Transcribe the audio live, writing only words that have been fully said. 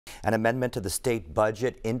An amendment to the state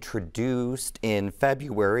budget introduced in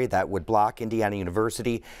February that would block Indiana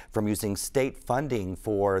University from using state funding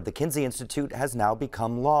for the Kinsey Institute has now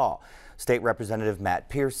become law. State Representative Matt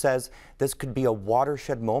Pierce says this could be a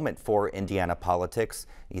watershed moment for Indiana politics.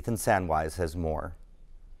 Ethan Sandwise has more.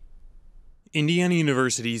 Indiana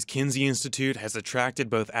University's Kinsey Institute has attracted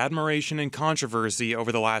both admiration and controversy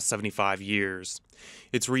over the last 75 years.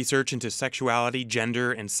 Its research into sexuality,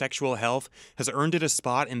 gender, and sexual health has earned it a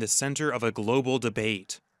spot in the center of a global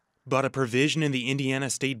debate. But a provision in the Indiana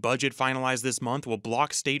state budget finalized this month will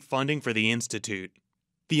block state funding for the institute.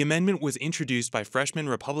 The amendment was introduced by freshman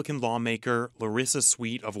Republican lawmaker Lorissa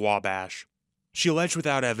Sweet of Wabash. She alleged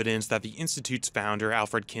without evidence that the Institute's founder,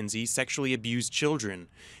 Alfred Kinsey, sexually abused children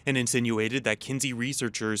and insinuated that Kinsey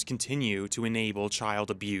researchers continue to enable child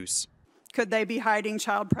abuse. Could they be hiding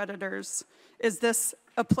child predators? Is this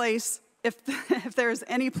a place, if there's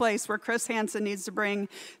any place where Chris Hansen needs to bring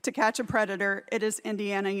to catch a predator, it is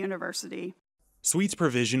Indiana University. Sweet's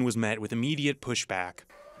provision was met with immediate pushback.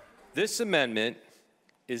 This amendment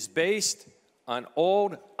is based on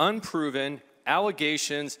old, unproven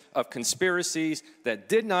allegations of conspiracies that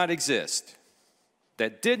did not exist,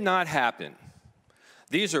 that did not happen.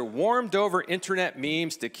 These are warmed over internet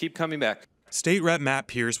memes that keep coming back. State Rep Matt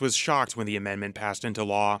Pierce was shocked when the amendment passed into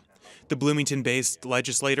law. The Bloomington-based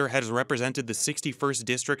legislator has represented the 61st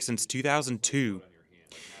district since 2002.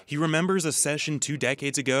 He remembers a session 2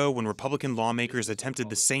 decades ago when Republican lawmakers attempted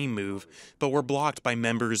the same move, but were blocked by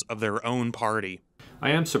members of their own party. I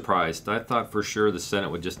am surprised. I thought for sure the Senate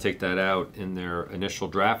would just take that out in their initial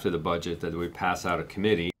draft of the budget, that it would pass out of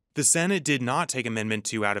committee. The Senate did not take Amendment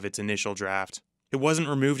 2 out of its initial draft. It wasn't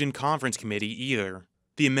removed in conference committee either.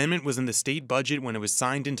 The amendment was in the state budget when it was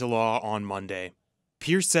signed into law on Monday.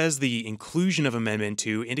 Pierce says the inclusion of Amendment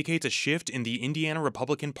 2 indicates a shift in the Indiana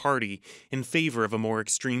Republican Party in favor of a more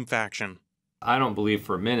extreme faction. I don't believe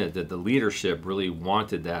for a minute that the leadership really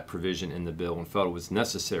wanted that provision in the bill and felt it was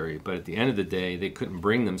necessary, but at the end of the day, they couldn't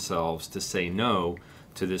bring themselves to say no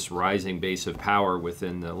to this rising base of power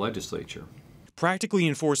within the legislature. Practically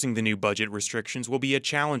enforcing the new budget restrictions will be a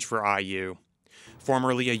challenge for IU.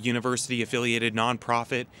 Formerly a university-affiliated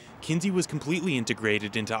nonprofit, Kinsey was completely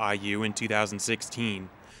integrated into IU in 2016.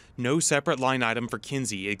 No separate line item for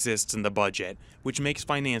Kinsey exists in the budget, which makes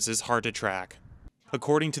finances hard to track.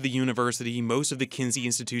 According to the university, most of the Kinsey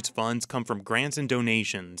Institute's funds come from grants and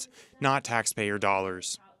donations, not taxpayer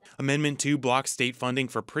dollars. Amendment 2 blocks state funding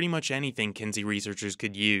for pretty much anything Kinsey researchers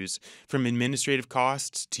could use, from administrative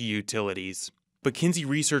costs to utilities. But Kinsey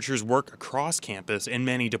researchers work across campus in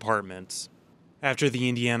many departments. After the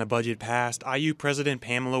Indiana budget passed, IU President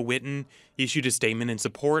Pamela Whitten issued a statement in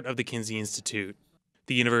support of the Kinsey Institute.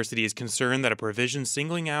 The university is concerned that a provision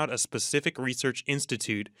singling out a specific research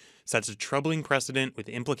institute sets a troubling precedent with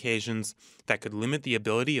implications that could limit the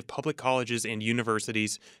ability of public colleges and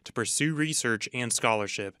universities to pursue research and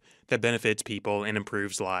scholarship that benefits people and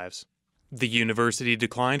improves lives. The university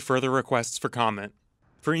declined further requests for comment.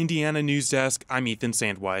 For Indiana News Desk, I'm Ethan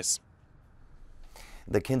Sandwise.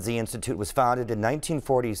 The Kinsey Institute was founded in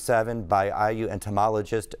 1947 by IU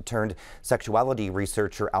entomologist turned sexuality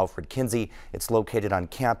researcher Alfred Kinsey. It's located on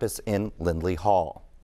campus in Lindley Hall.